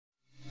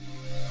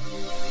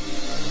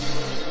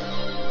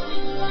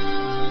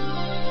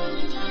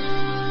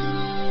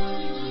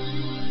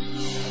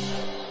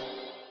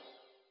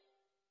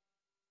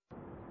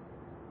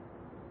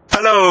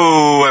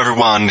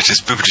everyone, it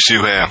is Boopity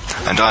here,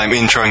 and I'm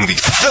introing the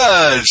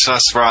third,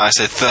 that's right, I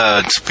said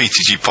third,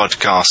 PTG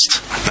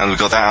podcast. Now that we've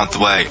got that out of the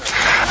way.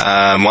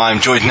 I'm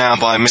joined now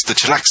by Mr.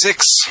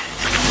 Chillaxix,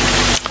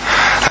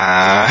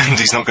 and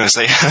he's not going to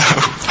say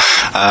hello.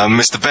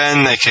 Mr.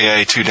 Ben,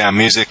 aka Two Down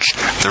Music,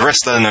 the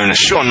wrestler known as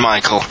Shawn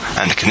Michael,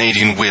 and a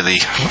Canadian Willie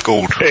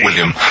called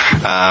William.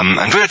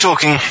 And we're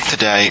talking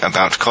today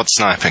about COD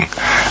sniping.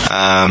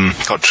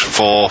 COD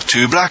 4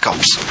 2 Black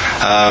Ops.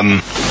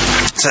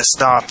 Let's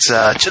start,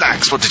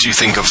 Chillax, what did you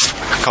think of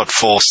COD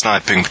 4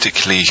 sniping,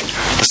 particularly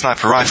the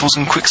sniper rifles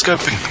and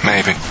quickscoping,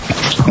 maybe?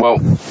 Well,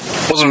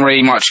 wasn't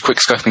really much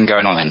quickscoping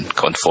going on in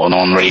COD 4. No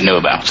one really knew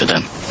about it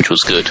then, which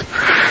was good.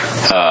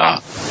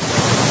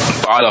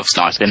 But I love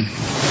sniping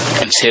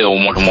until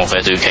Modern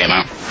Warfare 2 came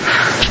out.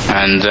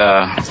 And,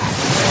 I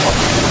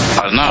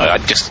don't know,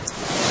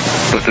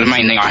 the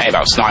main thing I hate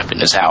about sniping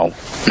is how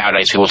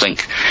nowadays people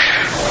think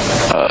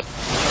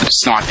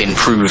sniping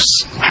proves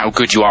how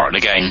good you are at the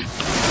game,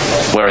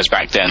 whereas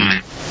back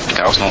then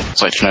that was not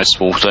such a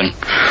noticeable thing.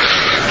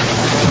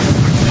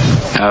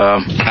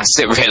 That's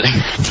it, really.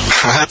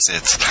 That's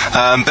it.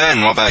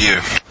 Ben, what about you?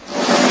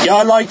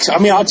 Yeah,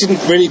 I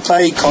didn't really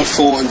play COD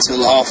 4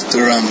 until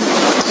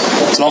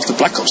after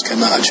Black Ops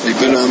came out, actually,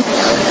 but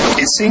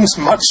it seems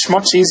much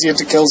easier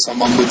to kill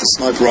someone with the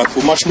sniper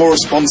rifle, much more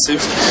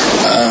responsive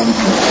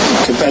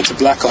compared to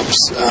Black Ops.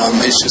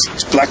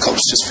 Black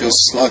Ops just feels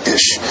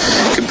sluggish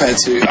compared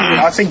to,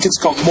 I think it's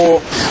got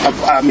more,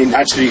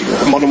 actually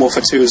Modern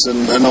Warfare 2 is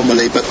an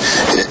anomaly, but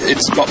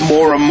it's got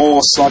more and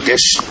more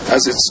sluggish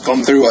as it's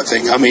gone through, I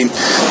think. I mean,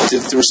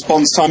 the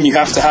response time you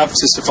have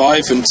to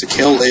survive and to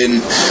kill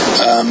in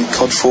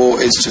COD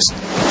 4 is just,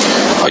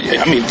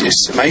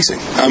 it's amazing.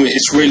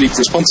 It's really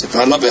responsive.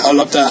 I love it. I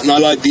love that, and I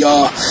like the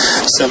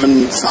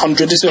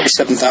R700. Is it or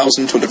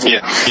 7000? Whatever.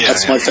 Yeah,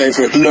 that's my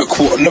favourite.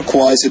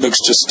 Look-wise, it looks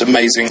just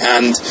amazing,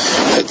 and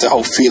the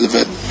whole feel of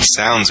it.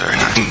 Sounds very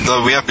nice.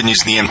 Though we have been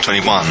using the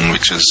M21,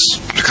 which is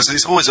because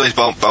it's always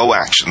about bow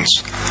actions.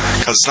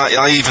 Because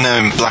I even know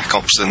in Black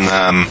Ops and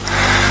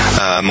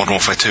Modern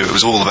Warfare 2, it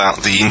was all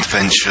about the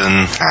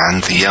intervention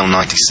and the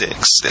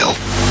L96 still.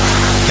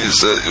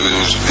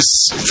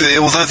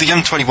 Although the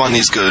M21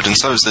 is good, and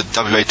so is the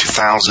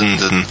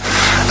WA2000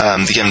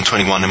 and the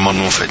M21 in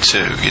Modern Warfare 2,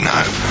 you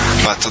know.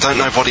 But I don't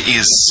know what it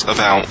is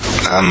about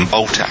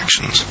bolt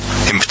actions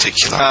in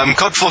particular.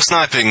 COD 4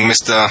 sniping,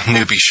 Mr.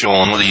 Newbie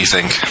Shawn, what do you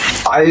think?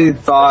 I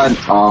thought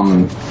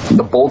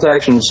the bolt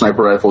action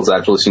sniper rifles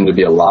actually seem to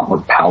be a lot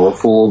more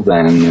powerful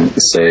than,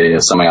 say, a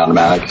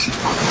semi-automatic,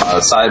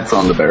 aside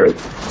from the Barrett.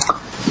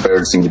 The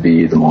Barrett seemed to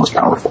be the most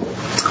powerful.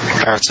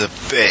 Barrett's a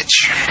bitch.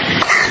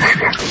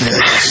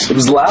 It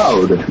was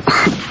loud.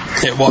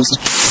 It was.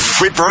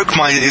 It broke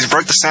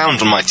the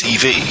sound on my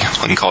TV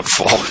on COD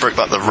 4. It broke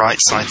like the right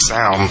side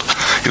sound.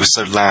 It was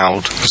so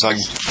loud. It was like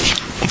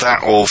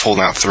that or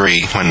Fallout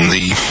 3 when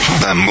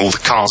all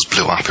the cars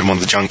blew up in one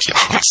of the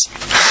junkyards.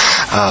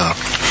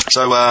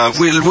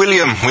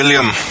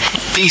 William,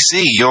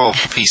 PC, your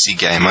PC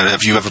game.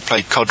 Have you ever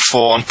played COD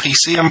 4 on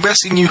PC? I'm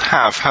guessing you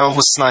have. How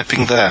was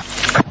sniping there?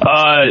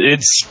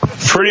 It's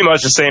pretty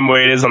much the same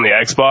way it is on the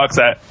Xbox.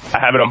 I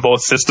have it on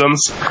both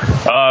systems.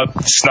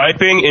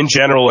 Sniping in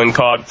general in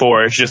COD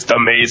 4 is just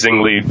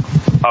amazingly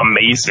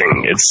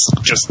amazing. It's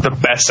just the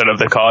best out of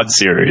the COD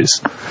series.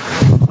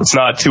 It's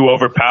not too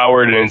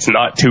overpowered and it's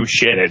not too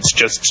shit. It's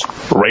just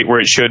right where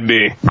it should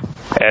be.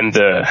 And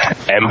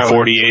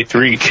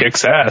M40A3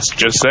 kicks ass.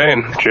 Just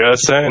saying.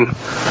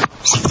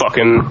 It's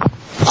fucking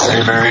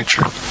very, very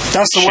true.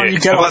 That's the one you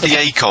get. What about the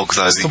ACOG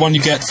though? That's the one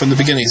you get from the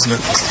beginning, isn't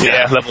it?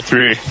 Yeah, level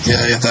 3.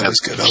 Yeah, that was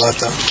good. I like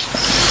that.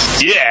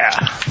 Yeah,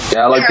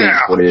 I like the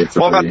M48.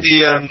 What about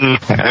the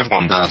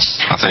everyone does,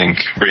 I think,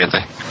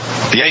 really.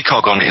 The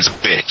ACOG on it is a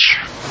bitch.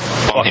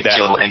 Fuck that.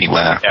 Kill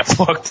anywhere. Yeah,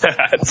 fuck that.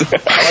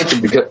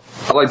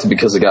 I liked it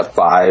because it got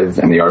 5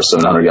 and the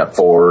R700 got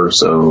 4,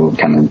 so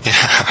kind of.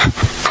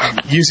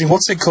 Yeah. Using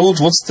what's it called?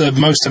 What's the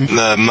most?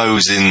 The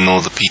Mosin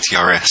or the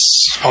PTRS.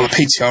 Oh, the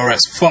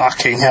PTRS.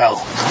 Fucking hell!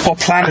 What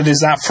planet is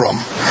that from?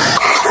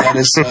 That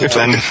is.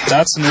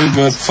 That's an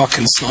uber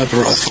fucking sniper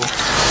rifle.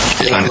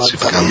 Yeah, I like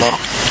that a lot.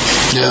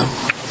 Yeah.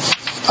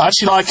 I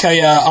actually like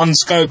a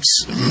unscoped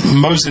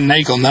Mosin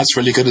Nagel, that's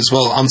really good as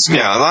well. Unscoped.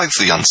 Yeah, I like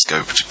the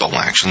unscoped bolt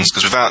actions,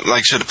 because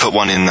should have put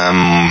one in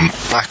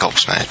Black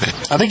Ops, maybe.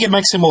 I think it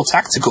makes it more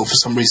tactical for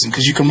some reason,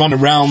 because you can run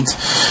around.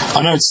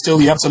 I know it's still,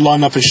 you have to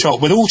line up a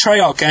shot. With all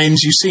Treyarch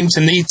games, you seem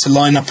to need to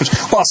line up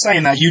well,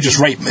 saying that, you just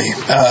raped me.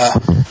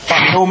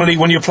 But normally,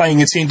 when you're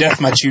playing a team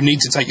deathmatch, you need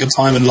to take your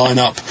time and line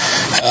up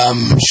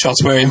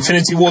shots. Where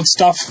Infinity Ward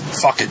stuff,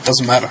 fuck it,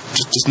 doesn't matter.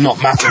 Just does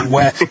not matter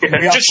where. You can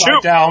be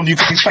upside down, you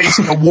can be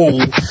facing a wall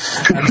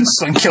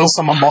and kill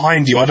someone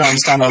behind you. I don't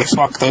understand how the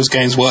fuck those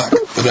games work.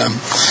 But I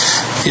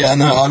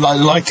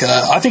like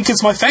I think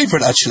it's my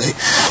favourite, actually.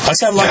 I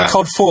said I like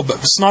COD 4, but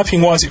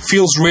sniping wise it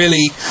feels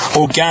really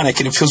organic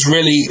and it feels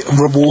really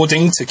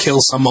rewarding to kill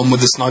someone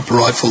with a sniper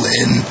rifle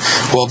in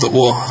World at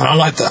War. And I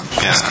like that.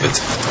 Yeah. That's good.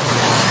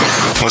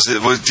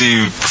 Do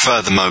you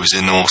prefer the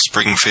Mosin or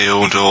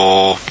Springfield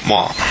or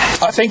what?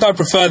 I think I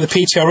prefer the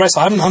PTRS.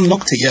 I haven't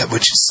unlocked it yet,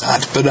 which is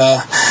sad. But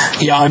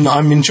yeah,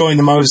 I'm enjoying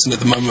the Mosin at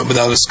the moment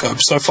without a scope.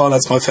 So far,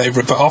 that's my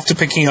favourite. But after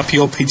picking up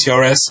your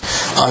PTRS,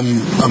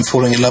 I'm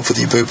falling in love with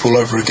you, Boop, all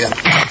over again.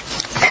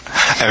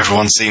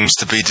 Everyone seems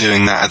to be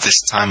doing that at this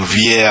time of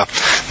year.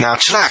 Now,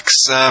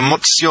 Chillax,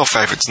 what's your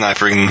favourite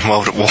sniper in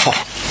World at War?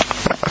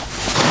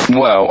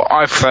 Well,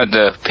 I prefer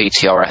the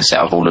PTRS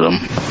out of all of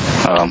them.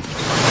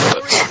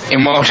 But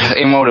in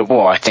World at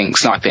War, I think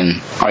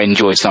I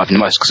enjoyed sniping the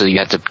most because you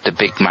had the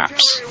big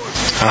maps.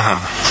 Uh-huh.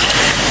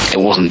 It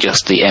wasn't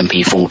just the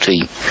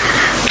MP40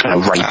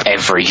 trying to rape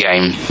every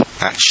game.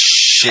 That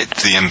shit,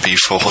 the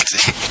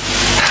MP40.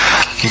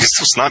 You could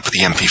still snipe with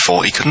the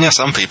MP40, couldn't you?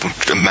 Some people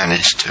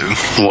managed to.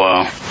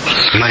 Well,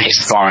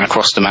 it's firing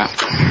across the map.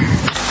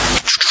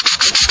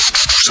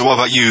 So what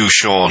about you,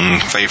 Sean?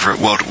 Favourite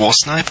World at War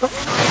sniper?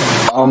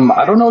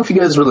 I don't know if you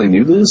guys really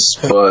knew this,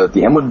 but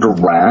the M1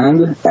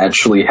 Durand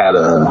actually had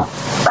a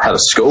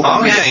scope.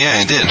 Oh,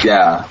 yeah, it did.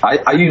 Yeah,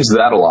 I use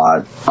that a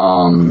lot.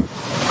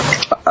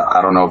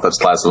 I don't know if that's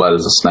classified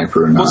as a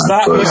sniper or not.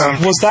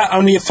 Was that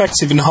only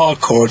effective in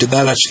hardcore, or did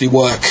that actually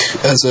work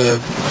as a...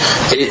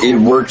 It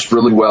works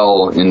really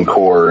well in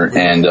core,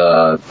 and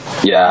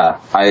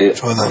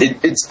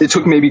it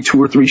took maybe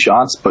 2 or 3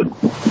 shots, but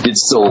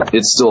it's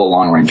still a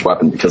long range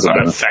weapon because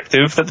not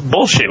effective. That's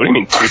bullshit. What do you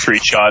mean 2 or 3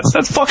 shots?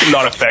 That's fucking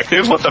not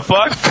effective. What the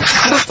fuck?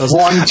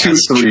 1, 2,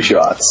 3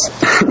 shots.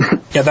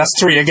 Yeah, that's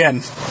 3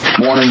 again.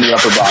 1 in the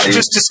upper body. You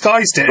just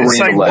disguised it. It's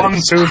saying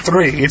 1, 2,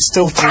 3. It's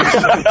still 3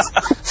 shots.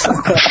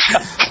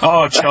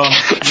 Oh, John.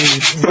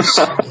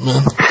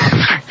 Man.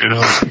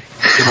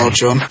 Good old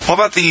John. What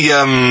about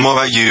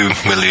you,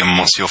 William?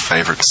 What's your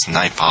favourite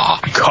sniper?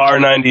 Kar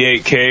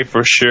 98K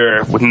for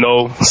sure, with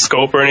no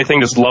scope or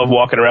anything. Just love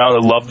walking around. I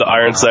love the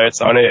iron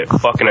sights on it. It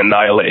fucking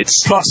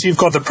annihilates. Plus, you've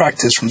got the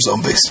practice from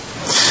zombies.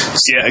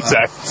 Yeah,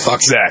 exactly.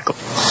 Exactly.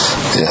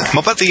 Yeah.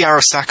 What about the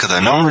Arasaka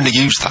though? No one really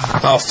used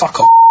that. Oh, fuck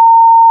off.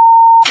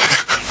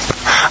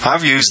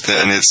 I've used it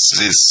and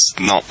it's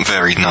not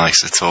very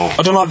nice at all.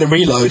 I don't like the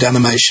reload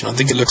animation. I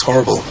think it looks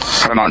horrible.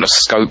 I don't like the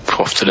scope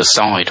off to the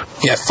side.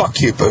 Yeah, fuck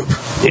you, Boop.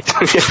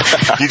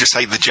 You just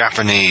hate the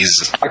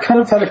Japanese. I kind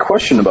of had a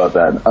question about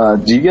that.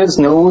 Do you guys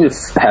know if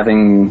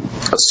having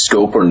a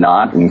scope or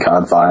not in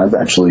COD 5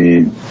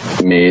 actually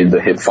made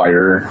the hip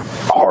fire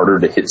harder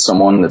to hit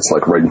someone that's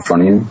like right in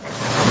front of you?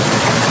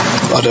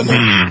 I don't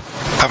know.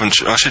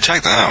 I should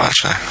check that out,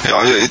 actually.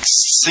 It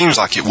seems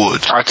like it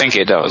would. I think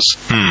it does.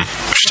 I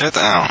should check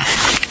that out.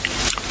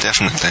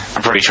 Definitely.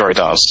 I'm pretty sure it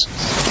does.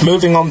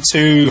 Moving on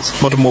to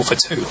Modern Warfare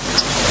 2.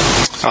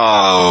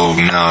 Oh,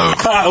 no.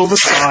 All the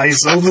size.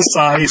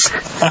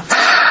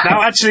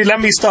 Now, actually, let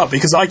me start,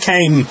 because I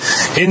came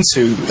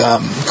into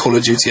Call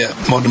of Duty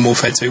at Modern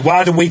Warfare 2. Well, I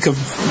had a week of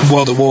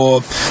World at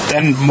War,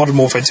 then Modern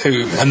Warfare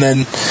 2, and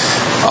then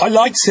I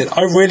liked it.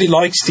 I really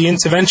liked the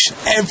intervention.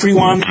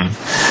 Everyone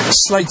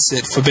slates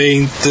it for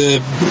being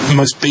the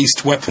most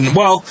beast weapon.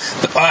 Well,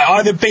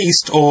 either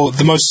beast or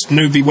the most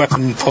newbie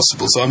weapon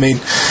possible. So, I mean,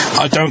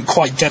 I don't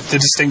quite get the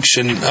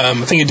distinction. I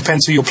think it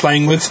depends who you're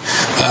playing with.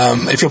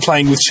 If you're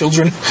playing with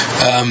children,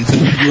 then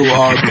you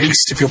are a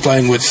beast. If you're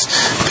playing with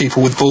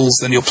people with balls,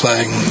 then you're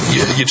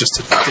you're just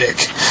a dick.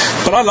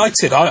 But I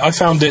liked it. I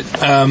found it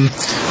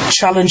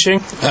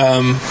challenging.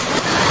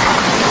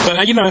 But,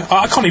 I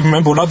can't even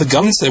remember what other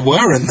guns there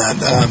were in that,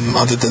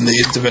 other than the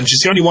intervention.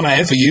 It's the only one I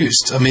ever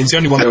used. I mean, it's the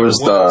only one there was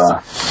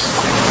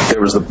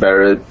the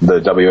Barrett,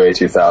 the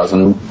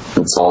WA-2000.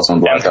 It's also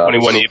in Black Ops.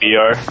 M21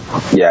 EBR.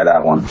 Yeah,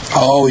 that one.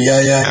 Oh,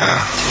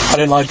 yeah. I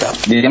didn't like that.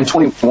 The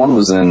M21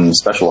 was in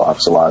Special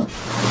Ops a lot.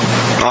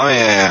 Oh,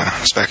 yeah.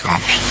 Spec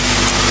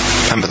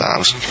Ops. Remember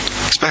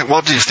that?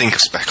 What did you think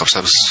of Spec Ops?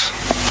 That was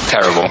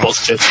terrible.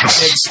 Bullshit. It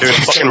was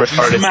fucking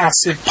retarded.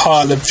 Massive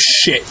pile of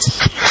shit.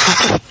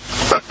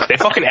 They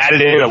fucking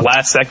added it in the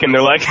last second.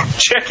 They're like,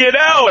 check it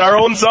out, our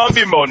own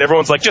zombie mode. And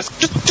everyone's like, just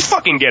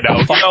fucking get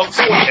out. Who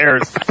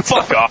cares?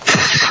 Fuck off.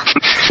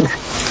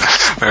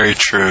 Very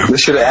true. They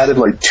should have added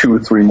like 2 or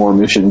 3 more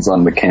missions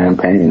on the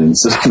campaign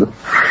instead of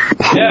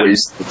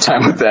waste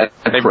time with that.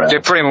 They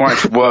pretty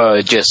much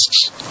were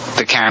just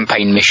the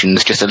campaign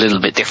missions, just a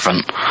little bit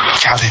different.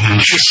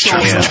 Challenge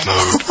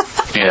mode.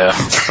 Yeah.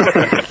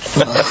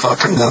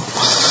 Fucking hell.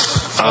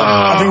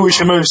 I think we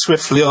should move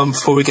swiftly on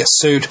before we get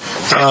sued. To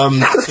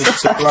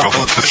Black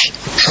Ops.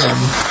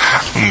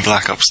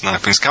 Black Ops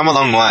sniping's come a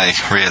long way,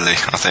 really,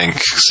 I think.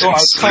 It's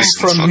come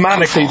from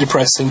manically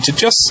depressing to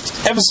just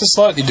ever so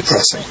slightly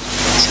depressing.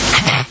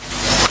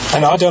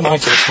 And I don't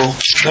like it at all.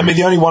 I mean,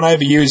 the only one I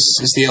ever use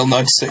is the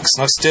L96,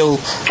 and I still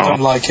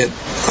don't like it.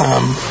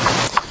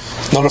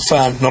 Not a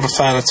fan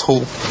at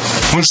all.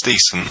 It's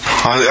decent.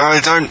 I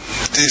don't.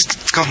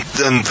 It's gone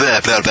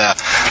there.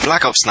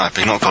 Black Ops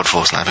sniping, not God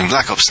 4 sniping.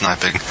 Black Ops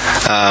sniping.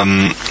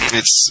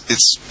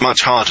 It's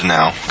much harder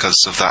now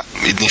because of that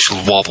initial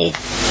wobble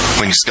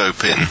when you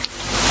scope in.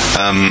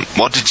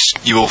 What did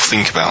you all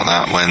think about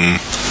that when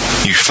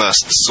you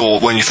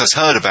first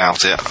heard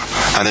about it,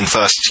 and then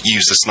first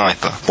used the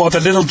sniper? Well, the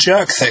little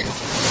jerk thing.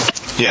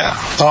 Yeah.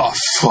 Oh,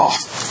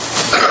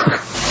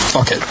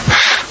 fuck it.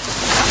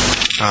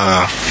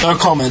 No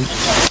comment.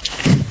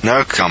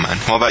 No comment.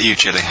 What about you,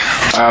 Chili?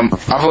 I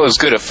thought it was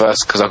good at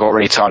first because I got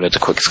really tired of the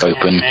quick scope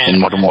in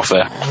Modern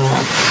Warfare.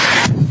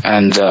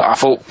 And I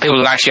thought people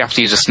would actually have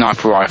to use a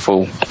sniper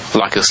rifle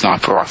like a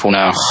sniper rifle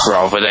now,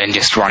 rather than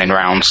just running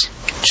rounds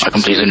like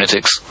complete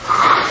lunatics.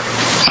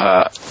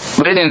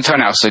 But it didn't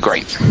turn out so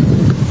great.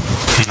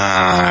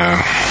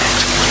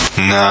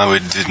 No,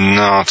 it did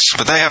not.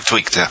 But they have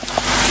tweaked it.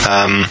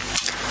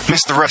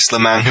 Mr. Wrestler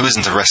Man, who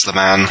isn't a wrestler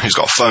man, who's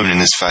got a phone in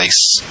his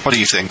face. What do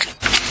you think?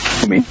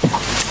 Me.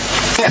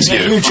 Yes,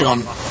 You,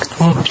 John.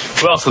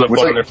 Who else with a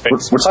phone in their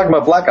face? We're talking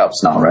about Black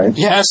Ops now, right?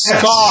 Yes,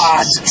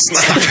 God!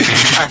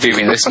 Have you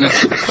been listening?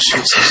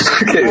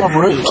 Okay. How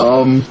rude.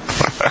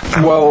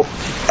 Well,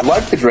 I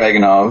liked the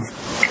Dragunov.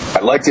 I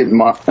liked it in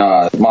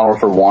Modern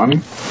Warfare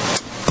 1.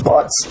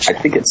 But I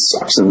think it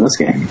sucks in this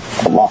game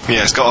a lot.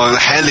 Yeah, it's got a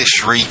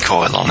hellish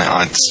recoil on it.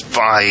 I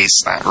despise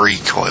that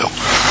recoil.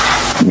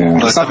 Yeah,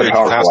 it's not very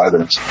powerful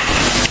either.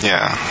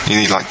 Yeah, you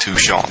need like 2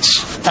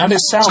 shots. And it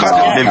sounds It's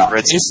got gay.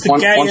 infrared. It's the One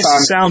gayest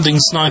time- sounding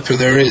sniper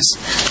there is.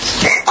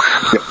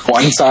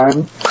 One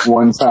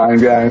time,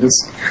 guys.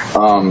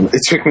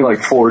 It took me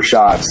like 4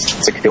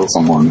 shots to kill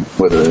someone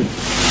with it.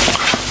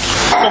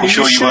 I'm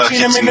sure you were shooting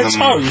him in hitting the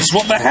them. toes.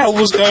 What the hell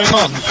was going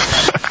on?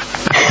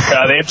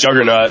 They have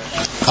Juggernaut.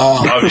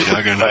 Oh,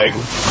 Juggernaut.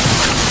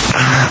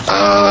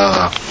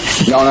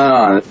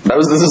 No.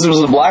 This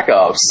was a Black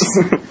Ops.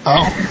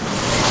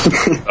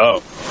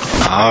 Oh.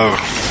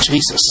 Oh.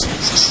 Jesus.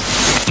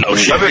 No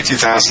shit. Maybe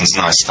 2000's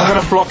nice I'm though.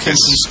 going to block him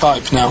from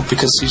Skype now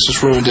because he's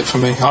just ruined it for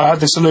me. I had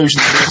this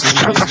illusion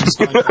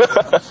that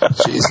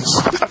Jesus.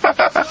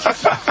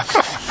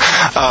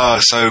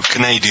 So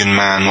Canadian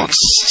man, what's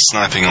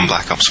sniping on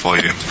Black Ops for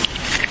you?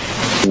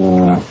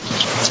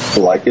 I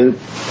like it.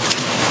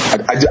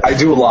 I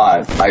do a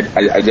lot. I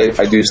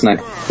do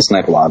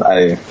snipe a lot.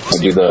 I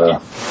do the.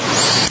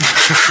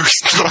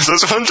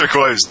 That's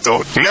underclosed,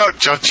 don't. No,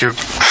 judge you.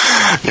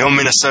 You're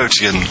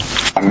Minnesotian.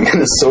 I'm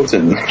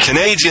Minnesotan.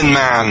 Canadian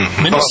man.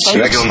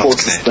 Minnesota.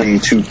 Exports this thing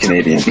to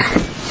Canadian.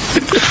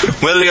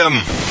 William,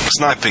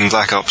 sniping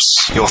Black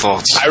Ops. Your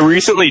thoughts? I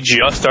recently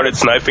just started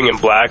sniping in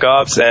Black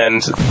Ops,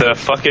 and the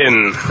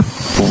fucking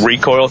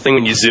recoil thing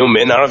when you zoom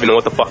in, I don't even know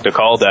what the fuck to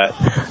call that.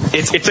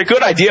 It's a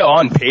good idea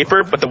on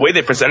paper, but the way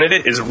they presented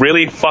it is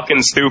really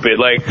fucking stupid.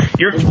 Like,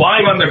 you're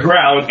lying on the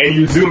ground, and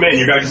you zoom in,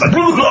 you're just like,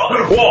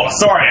 whoa,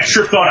 sorry, I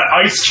tripped on an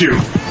ice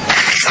cube.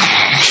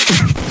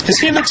 Is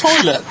he in the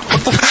toilet?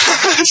 What the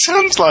fuck? It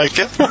sounds like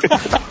it.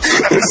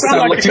 It Sound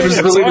sounds like he was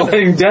in the really toilet.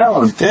 laying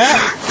down. Yeah.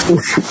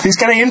 He's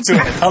getting into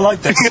it. I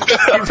like this.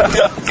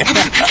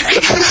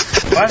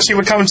 Well, actually,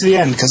 we're coming to the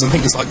end because I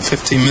think it's like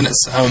 15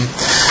 minutes.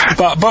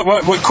 But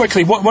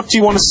quickly, what do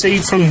you want to see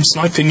from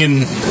sniping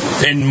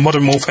in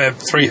Modern Warfare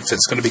 3, if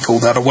it's going to be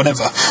called that, or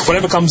whatever?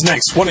 Whatever comes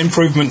next, what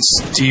improvements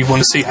do you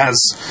want to see as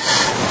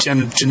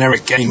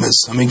generic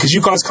gamers? I mean, because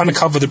you guys kind of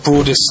cover the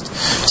broadest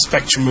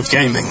spectrum of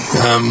gaming.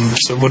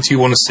 So what do you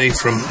want to see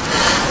from,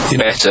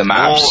 Better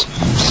maps.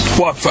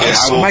 what,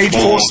 Yeah, made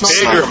for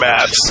Bigger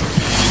maps.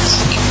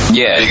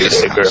 Yeah,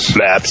 just Bigger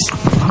maps.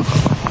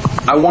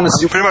 I want to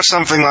see. Pretty much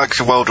something like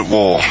World at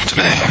War to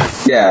me.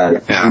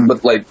 Yeah,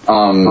 but like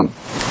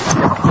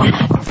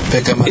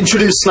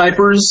introduce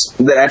snipers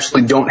that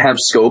actually don't have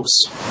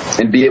scopes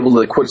and be able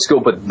to quick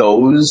scope at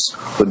those,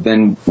 but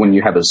then when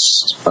you have a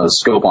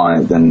scope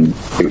on it, then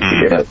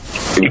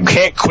You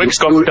can't quick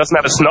scope if it doesn't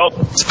have a scope.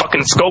 It's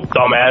fucking scope,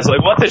 dumbass.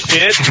 Like, what the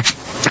shit?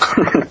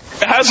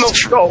 It has no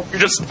scope. You're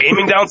just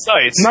aiming down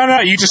sights. No,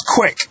 you just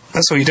quick.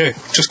 That's what you do.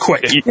 Just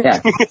quick. Yeah.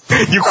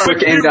 You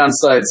Quick aim down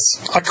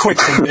sights. I quick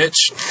them,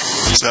 bitch.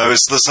 So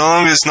it's the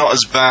song is not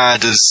as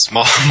bad as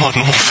Modern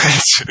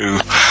Warfare 2,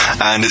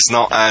 and it's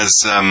not as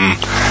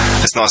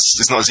it's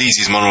not as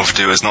easy as Modern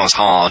Warfare 2. It's not as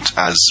hard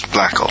as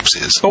Black Ops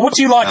is. But what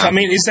do you like? I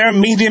mean, is there a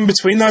medium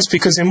between those?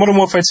 Because in Modern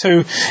Warfare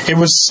 2, it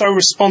was so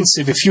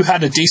responsive. If you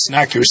had a decent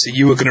accuracy,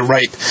 you were going to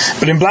rape.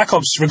 But in Black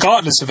Ops,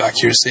 regardless of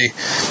accuracy,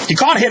 you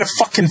can't hit a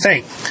fucking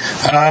thing.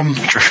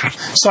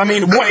 So, I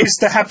mean, what is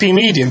the happy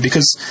medium?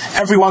 Because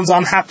everyone's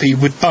unhappy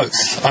with both.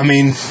 I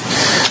mean,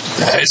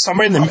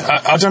 somewhere in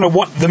the... I don't know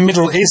what the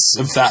middle is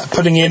of that.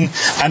 Putting in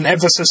an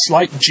ever so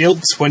slight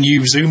jilt when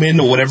you zoom in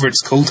or whatever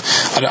it's called.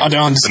 I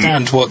don't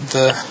understand what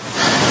the...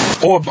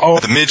 Or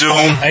The middle...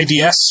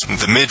 ADS.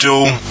 The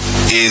middle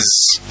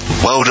is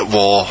World at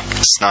War,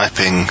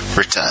 sniping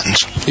returned.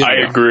 Yeah.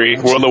 I agree.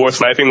 World of War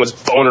sniping was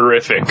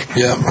bonerific.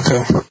 Yeah,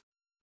 okay.